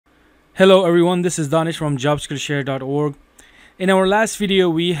Hello everyone, this is Danish from jobskillshare.org. In our last video,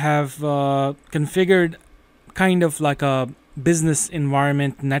 we have configured kind of like a business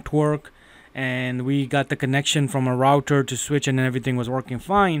environment network, and we got the connection from a router to switch and everything was working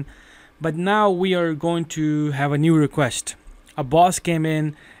fine. But now we are going to have a new request. A boss came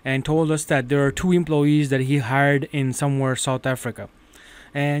in and told us that there are 2 employees that he hired in somewhere South Africa,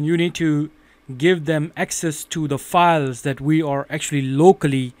 and you need to give them access to the files that we are actually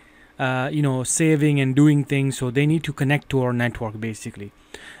locally saving and doing things. So they need to connect to our network basically,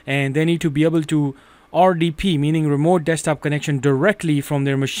 and they need to be able to RDP, meaning remote desktop connection, directly from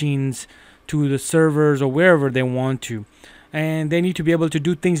their machines to the servers or wherever they want to, and they need to be able to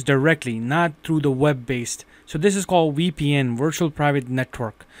do things directly, not through the web based. So this is called VPN, virtual private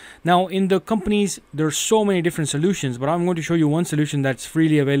network. Now in the companies there's so many different solutions, but I'm going to show you one solution that's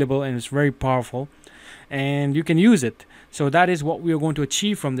freely available and it's very powerful and you can use it. So that is what we are going to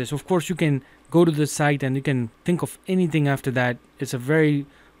achieve from this. Of course, you can go to the site and you can think of anything after that. It's a very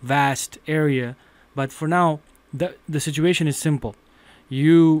vast area, but for now the situation is simple.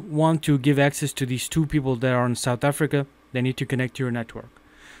 You want to give access to these 2 people that are in South Africa. They need to connect to your network.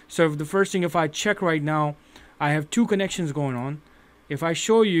 So the first thing, if I check right now, I have 2 connections going on. If I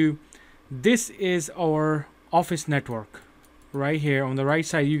show you, this is our office network right here on the right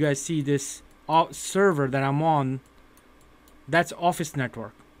side. You guys see this server that I'm on. That's office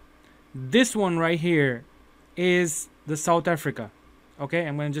network. This one right here is the South Africa. Okay,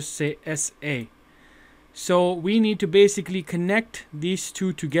 I'm going to just say SA. So we need to basically connect these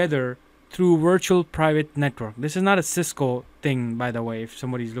 2 together through virtual private network. This is not a Cisco thing, by the way, if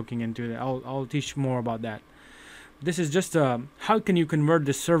somebody's looking into it. I'll teach more about that. This is just how can you convert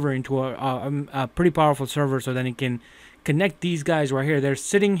this server into a pretty powerful server, so then it can connect these guys right here. They're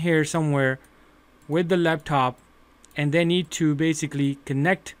sitting here somewhere with the laptop, and they need to basically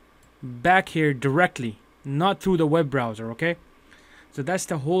connect back here directly, not through the web browser. Okay, so that's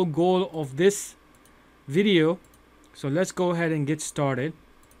the whole goal of this video. So let's go ahead and get started.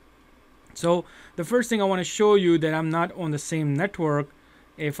 So the first thing I want to show you that I'm not on the same network.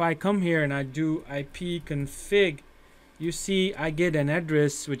 If I come here and I do IP config, you see I get an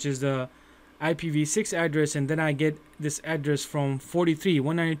address which is the IPv6 address, and then I get this address from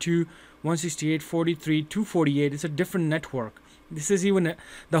 43.192.168.43.248. It's a different network. This is even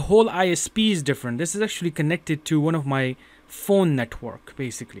the whole ISP is different. This is actually connected to one of my phone network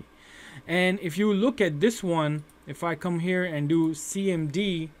basically. And if you look at this one, if I come here and do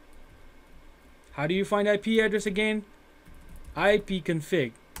CMD, how do you find IP address again? IP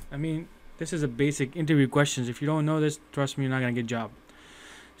config. I mean, this is a basic interview questions. If you don't know this, trust me, you're not gonna get a job.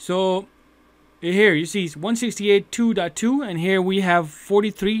 So here you see 168.2.2, and here we have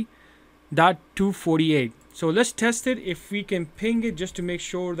 43.248. So let's test it. If we can ping it just to make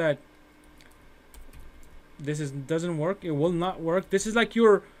sure that doesn't work, it will not work. This is like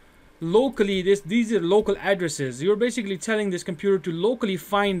your locally, these are local addresses. You're basically telling this computer to locally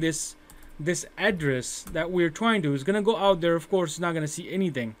find this address that we're trying to. It's gonna go out there, of course, it's not gonna see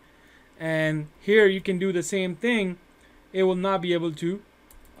anything. And here you can do the same thing. It will not be able to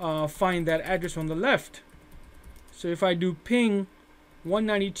find that address on the left. So if I do ping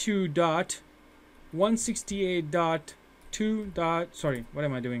 192.168.2. Sorry, what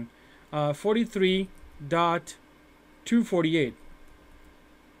am I doing? 43.248,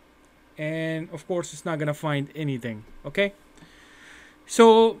 and of course it's not gonna find anything. Okay,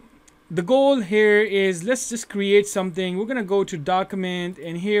 so the goal here is, let's just create something. We're gonna go to document,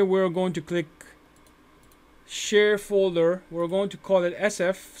 and here we're going to click share folder. We're going to call it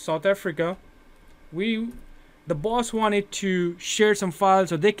SF South Africa. The boss wanted to share some files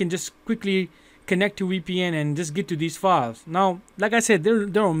so they can just quickly connect to VPN and just get to these files. Now, like I said,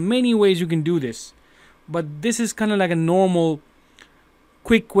 there are many ways you can do this, but this is kind of like a normal,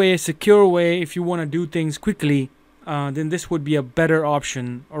 quick way, secure way. If you want to do things quickly, then this would be a better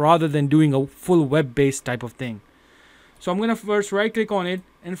option rather than doing a full web-based type of thing. So I'm gonna first right click on it,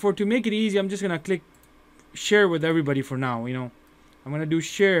 and to make it easy, I'm just gonna click share with everybody for now. I'm gonna do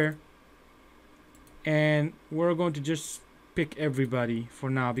share, and we're going to just pick everybody for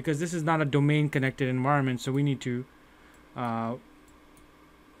now because this is not a domain connected environment, so we need to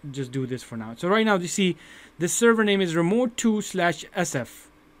just do this for now. So right now you see this server name is remote2/sf.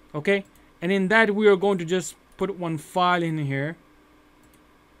 okay, and in that we are going to just put one file in here.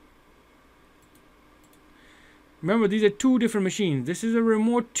 Remember, these are 2 different machines. This is a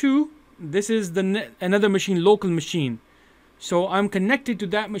remote 2. This is another machine, local machine. So I'm connected to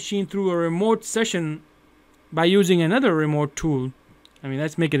that machine through a remote session by using another remote tool I mean,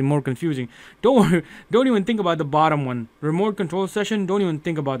 let's make it more confusing. Don't even think about the bottom one. Remote control session, don't even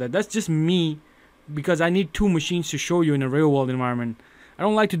think about that. That's just me, because I need two machines to show you in a real world environment. I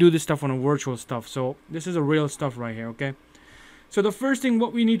don't like to do this stuff on a virtual stuff. So this is a real stuff right here, okay? So the first thing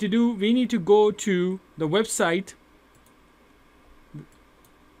what we need to do, we need to go to the website.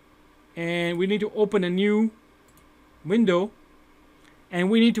 And we need to open a new window. And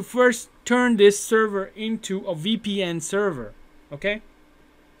we need to first turn this server into a VPN server, okay?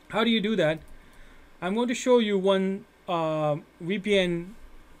 How do you do that? I'm going to show you one VPN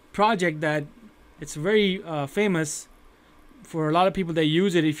project that it's very famous for a lot of people that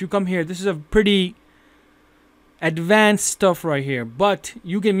use it. If you come here, this is a pretty advanced stuff right here, but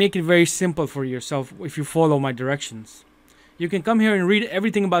you can make it very simple for yourself if you follow my directions. You can come here and read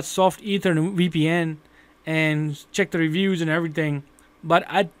everything about soft ether and VPN and check the reviews and everything. But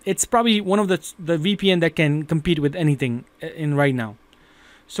it's probably one of the VPN that can compete with anything in right now.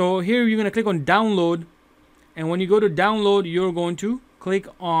 So here you're going to click on download. And when you go to download, you're going to click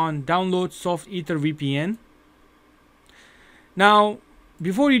on download soft ether VPN. Now,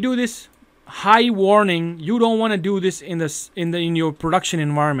 before you do this, high warning, you don't want to do this in your production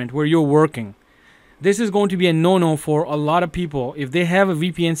environment where you're working. This is going to be a no-no for a lot of people. If they have a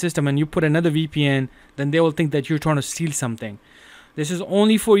VPN system and you put another VPN, then they will think that you're trying to steal something. This is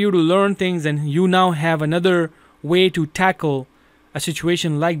only for you to learn things, and you now have another way to tackle a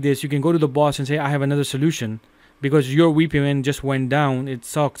situation like this. You can go to the boss and say, I have another solution because your VPN just went down. It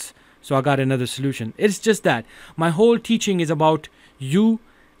sucks. So I got another solution. It's just that. My whole teaching is about you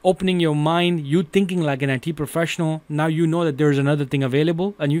opening your mind, you thinking like an IT professional. Now you know that there's another thing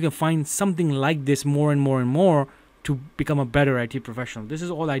available, and you can find something like this more and more and more to become a better IT professional. This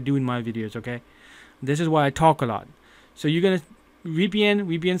is all I do in my videos, okay? This is why I talk a lot. So you're going to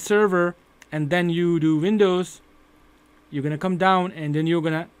VPN server, and then you do Windows. You're going to come down, and then you're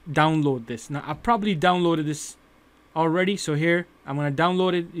going to download this. Now, I probably downloaded this already. So here, I'm going to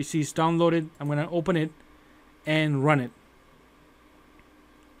download it. You see it's downloaded. I'm going to open it and run it.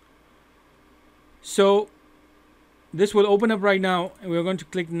 So this will open up right now, and we're going to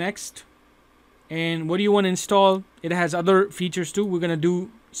click next. And what do you want to install? It has other features too. We're going to do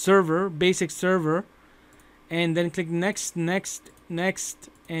server, basic server, and then click next, next, next,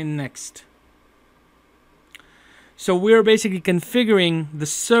 and next. So we're basically configuring the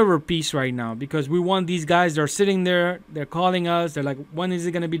server piece right now, because we want these guys that are sitting there, they're calling us, they're like, when is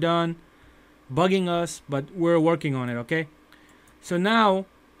it going to be done? Bugging us, but we're working on it, okay? So now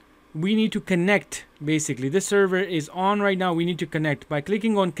we need to connect. Basically, this server is on right now. We need to connect. By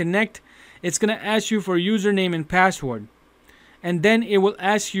clicking on connect, it's going to ask you for username and password, and then it will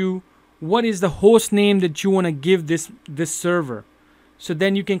ask you what is the host name that you want to give this server. So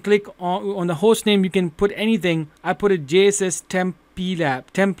then you can click on the host name. You can put anything. I put a JSS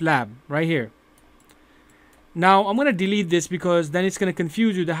temp lab right here. Now I'm going to delete this, because then it's going to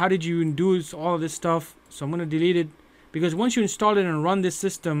confuse you. How did you do all of this stuff? So I'm going to delete it, because once you install it and run this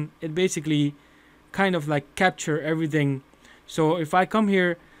system, it basically kind of like capture everything. So if I come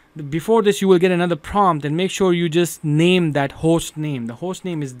here, before this you will get another prompt, and make sure you just name that host name. The host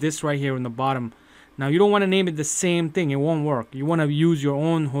name is this right here on the bottom. Now you don't want to name it the same thing. It won't work. You want to use your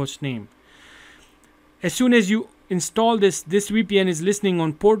own host name. As soon as you install this VPN is listening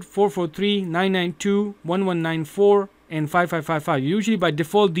on port 443.992.1194 and 5555. Usually by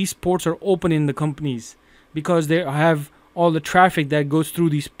default these ports are open in the companies, because they have all the traffic that goes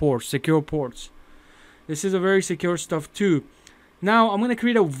through these ports, secure ports. This is a very secure stuff too. Now I'm going to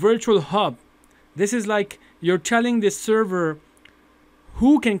create a virtual hub. This is like you're telling this server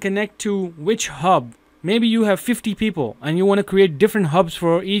who can connect to which hub. Maybe you have 50 people and you want to create different hubs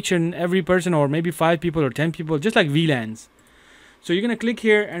for each and every person, or maybe 5 people or 10 people, just like VLANs. So you're going to click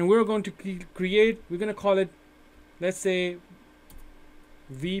here, and we're going to create, we're going to call it, let's say,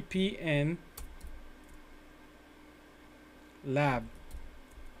 VPN lab.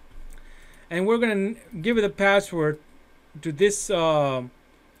 And we're going to give it a password to this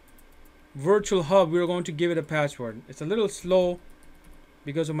virtual hub. We're going to give it a password. It's a little slow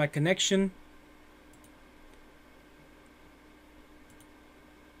because of my connection.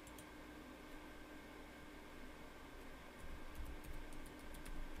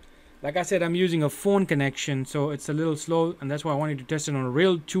 Like I said, I'm using a phone connection, so it's a little slow, and that's why I wanted to test it on a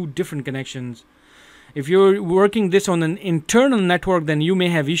real 2 different connections. If you're working this on an internal network, then you may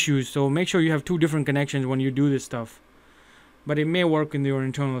have issues, so make sure you have 2 different connections when you do this stuff. But it may work in your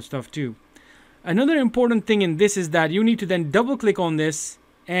internal stuff too. Another important thing in this is that you need to then double click on this,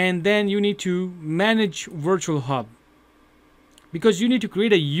 and then you need to manage virtual hub, because you need to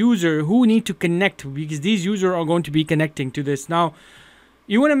create a user who need to connect, because these users are going to be connecting to this. Now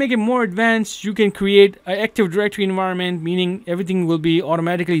You want to make it more advanced, you can create an Active Directory environment, meaning everything will be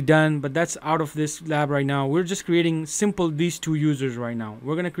automatically done, but that's out of this lab right now. We're just creating simple these two users right now.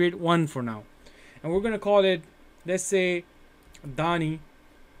 We're going to create one for now. And we're going to call it, let's say, Donnie.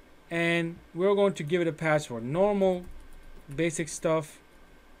 And we're going to give it a password. Normal, basic stuff.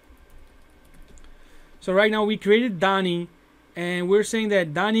 So right now we created Donnie, and we're saying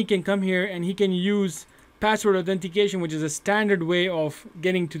that Donnie can come here and he can use password authentication, which is a standard way of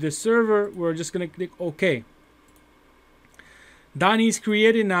getting to the server. We're just going to click OK. Donnie is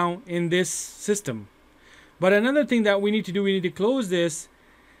created now in this system. But another thing that we need to do, we need to close this,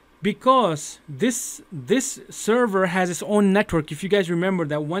 because this server has its own network. If you guys remember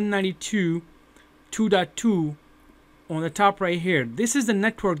that 192.2.2 on the top right here, this is the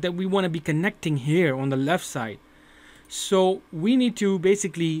network that we want to be connecting here on the left side. So we need to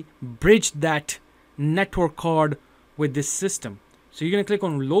basically bridge that network card with this system. So you're going to click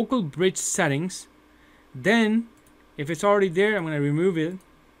on local bridge settings. Then if it's already there, I'm going to remove it,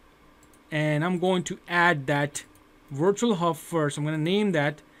 and I'm going to add that virtual hub first. I'm going to name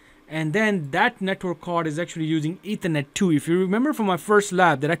that, and then that network card is actually using Ethernet 2. If you remember from my first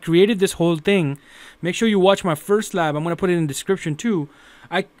lab that I created this whole thing, make sure you watch my first lab. I'm going to put it in the description too.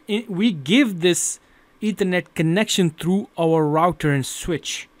 We give this Ethernet connection through our router and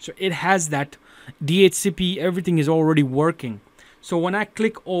switch, so it has that DHCP, everything is already working. So when I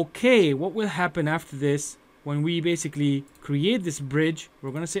click OK, what will happen after this, when we basically create this bridge, we're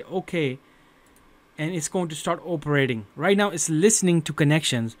going to say OK, and it's going to start operating. Right now it's listening to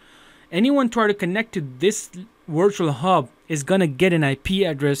connections. Anyone try to connect to this virtual hub is going to get an IP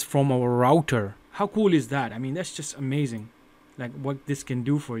address from our router. How cool is that? I mean, that's just amazing, like what this can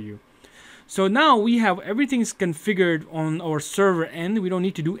do for you. So now we have everything's configured on our server end. We don't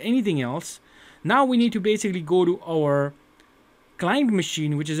need to do anything else. Now we need to basically go to our client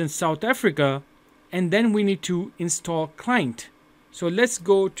machine, which is in South Africa, and then we need to install client. So let's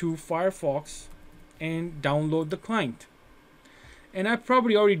go to Firefox and download the client. And I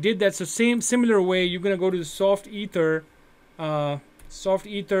probably already did that. So similar way, you're gonna go to the Soft Ether download,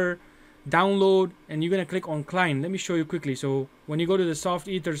 and you're gonna click on client. Let me show you quickly. So when you go to the Soft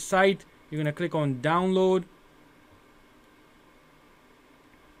Ether site, you're gonna click on download.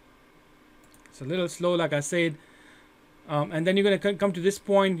 It's a little slow, like I said, and then you're going to come to this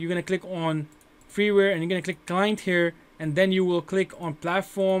point. You're going to click on freeware, and you're going to click client here, and then you will click on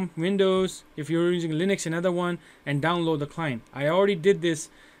platform, Windows, if you're using Linux, another one, and download the client. I already did this.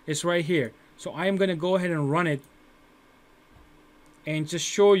 It's right here. So I am going to go ahead and run it and just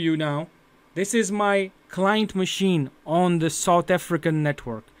show you now. This is my client machine on the South African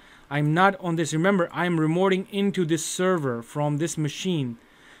network. I'm not on this. Remember, I'm remoting into this server from this machine.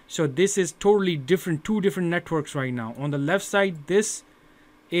 So this is totally different, two different networks right now. On the left side, this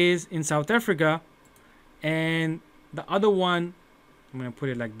is in South Africa, and the other one, I'm going to put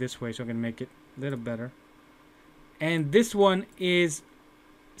it like this way so I can make it a little better. And this one is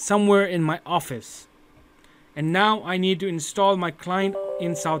somewhere in my office. And now I need to install my client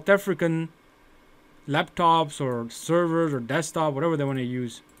in South African laptops or servers or desktop, whatever they want to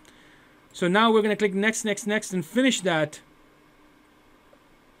use. So now we're going to click next, next, next, and finish that.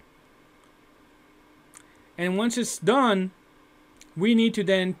 And once it's done, we need to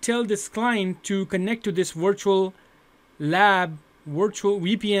then tell this client to connect to this virtual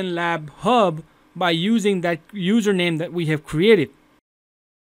VPN lab hub by using that username that we have created.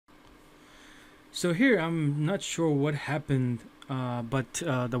 So here, I'm not sure what happened, but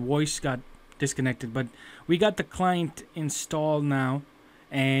the voice got disconnected. But we got the client installed now,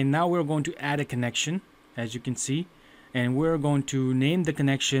 and now we're going to add a connection, as you can see. And we're going to name the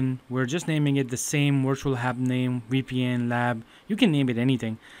connection. We're just naming it the same virtual hub name, VPN lab. You can name it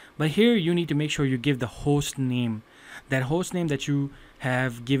anything, but here you need to make sure you give the host name, that host name that you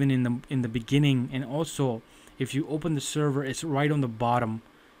have given in the beginning. And also, if you open the server, it's right on the bottom.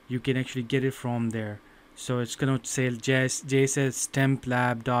 You can actually get it from there. So it's gonna say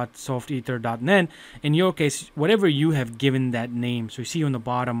jss.templab.softether.net. In your case, whatever you have given that name. So you see on the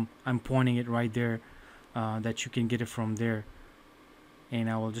bottom, I'm pointing it right there. That you can get it from there, and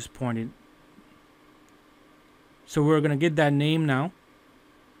I will just point it. So we're gonna get that name now,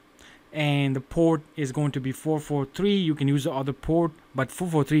 and the port is going to be 443. You can use the other port, but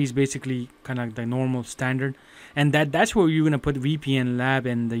 443 is basically kind of the normal standard, and that's where you're gonna put VPN lab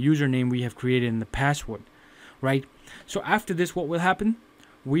and the username we have created in the password, right? So after this, what will happen?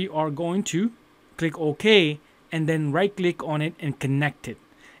 We are going to click OK, and then right click on it and connect it.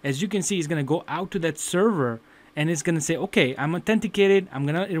 As you can see, it's going to go out to that server, and it's going to say, okay, I'm authenticated. I'm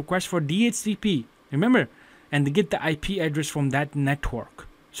going to request for DHCP. Remember, and they get the IP address from that network.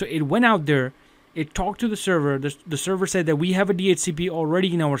 So it went out there, it talked to the server. The server said that we have a DHCP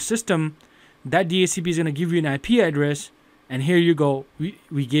already in our system. That DHCP is going to give you an IP address, and here you go.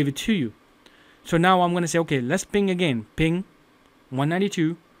 We gave it to you. So now I'm going to say, okay, let's ping again. Ping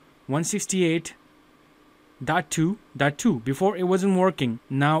 192.168.2.2. Before it wasn't working.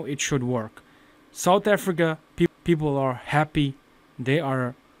 Now it should work. South Africa, people are happy. They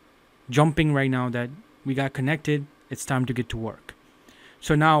are jumping right now that we got connected. It's time to get to work.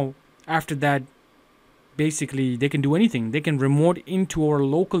 So now, after that, basically, they can do anything. They can remote into our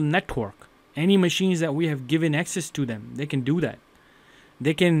local network. Any machines that we have given access to them, they can do that.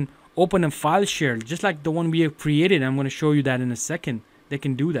 They can open a file share, just like the one we have created. I'm going to show you that in a second. They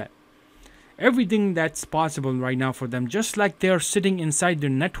can do that. Everything that's possible right now for them, just like they are sitting inside their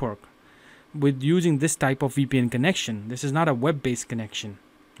network with using this type of VPN connection. This is not a web-based connection.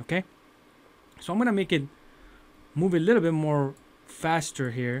 Okay? So I'm going to make it move a little bit more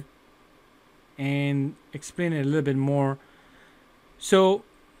faster here and explain it a little bit more. So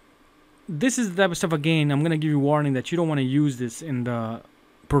this is the type of stuff, again, I'm going to give you a warning that you don't want to use this in the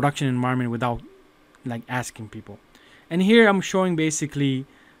production environment without like asking people. And here I'm showing basically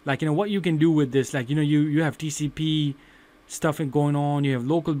like, what you can do with this. Like, you have TCP stuff going on, you have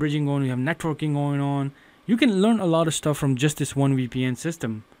local bridging going on, you have networking going on. You can learn a lot of stuff from just this one VPN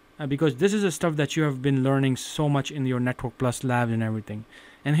system because this is the stuff that you have been learning so much in your Network Plus labs and everything.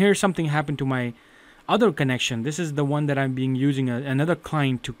 And here something happened to my other connection. This is the one that I'm being using another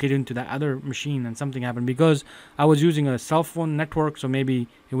client to get into that other machine, and something happened because I was using a cell phone network, so maybe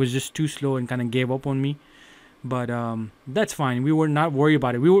it was just too slow and kind of gave up on me. But that's fine. We were not worried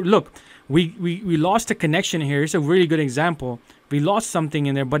about it. We lost a connection here. It's a really good example. We lost something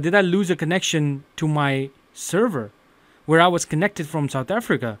in there, but did I lose a connection to my server where I was connected from South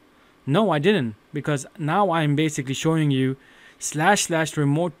Africa? No, I didn't, because now I'm basically showing you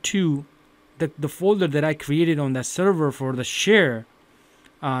 //remote2, the folder that I created on that server for the share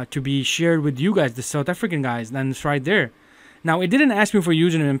to be shared with you guys, the South African guys, and it's right there. Now, it didn't ask me for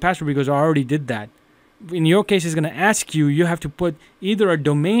username and password because I already did that. In your case, it's going to ask you have to put either a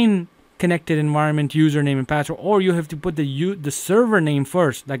domain connected environment username and password, or you have to put the server name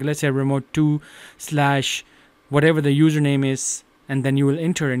first, like let's say remote2 / whatever the username is, and then you will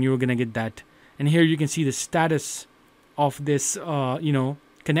enter and you're going to get that. And here you can see the status of this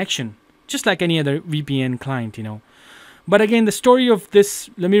connection, just like any other VPN client. But again, the story of this,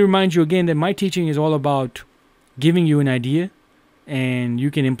 let me remind you again that my teaching is all about giving you an idea, and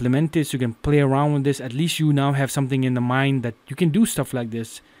you can implement this, you can play around with this. At least you now have something in the mind that you can do stuff like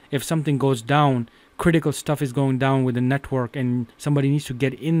this. If something goes down, critical stuff is going down with the network, and somebody needs to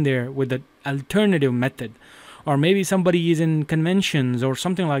get in there with an alternative method, or maybe somebody is in conventions or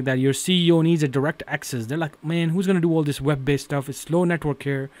something like that, your CEO needs a direct access. They're like, man, who's going to do all this web-based stuff? It's slow network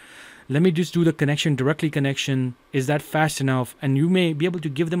here. Let me just do the directly connection. Is that fast enough? And you may be able to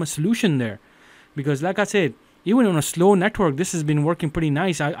give them a solution there, because like I said, even on a slow network, this has been working pretty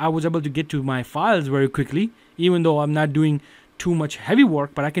nice. I was able to get to my files very quickly, even though I'm not doing too much heavy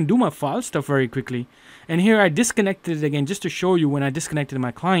work, but I can do my file stuff very quickly. And here I disconnected it again just to show you when I disconnected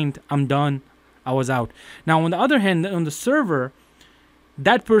my client, I'm done. I was out. Now, on the other hand, on the server,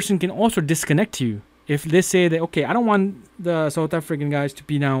 that person can also disconnect you. If they say that, okay, I don't want the South African guys to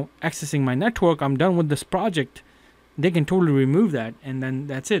be now accessing my network, I'm done with this project, they can totally remove that, and then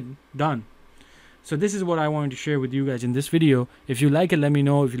that's it, done. So this is what I wanted to share with you guys in this video. If you like it, let me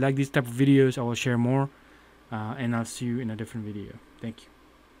know. If you like these type of videos, I will share more. And I'll see you in a different video. Thank you.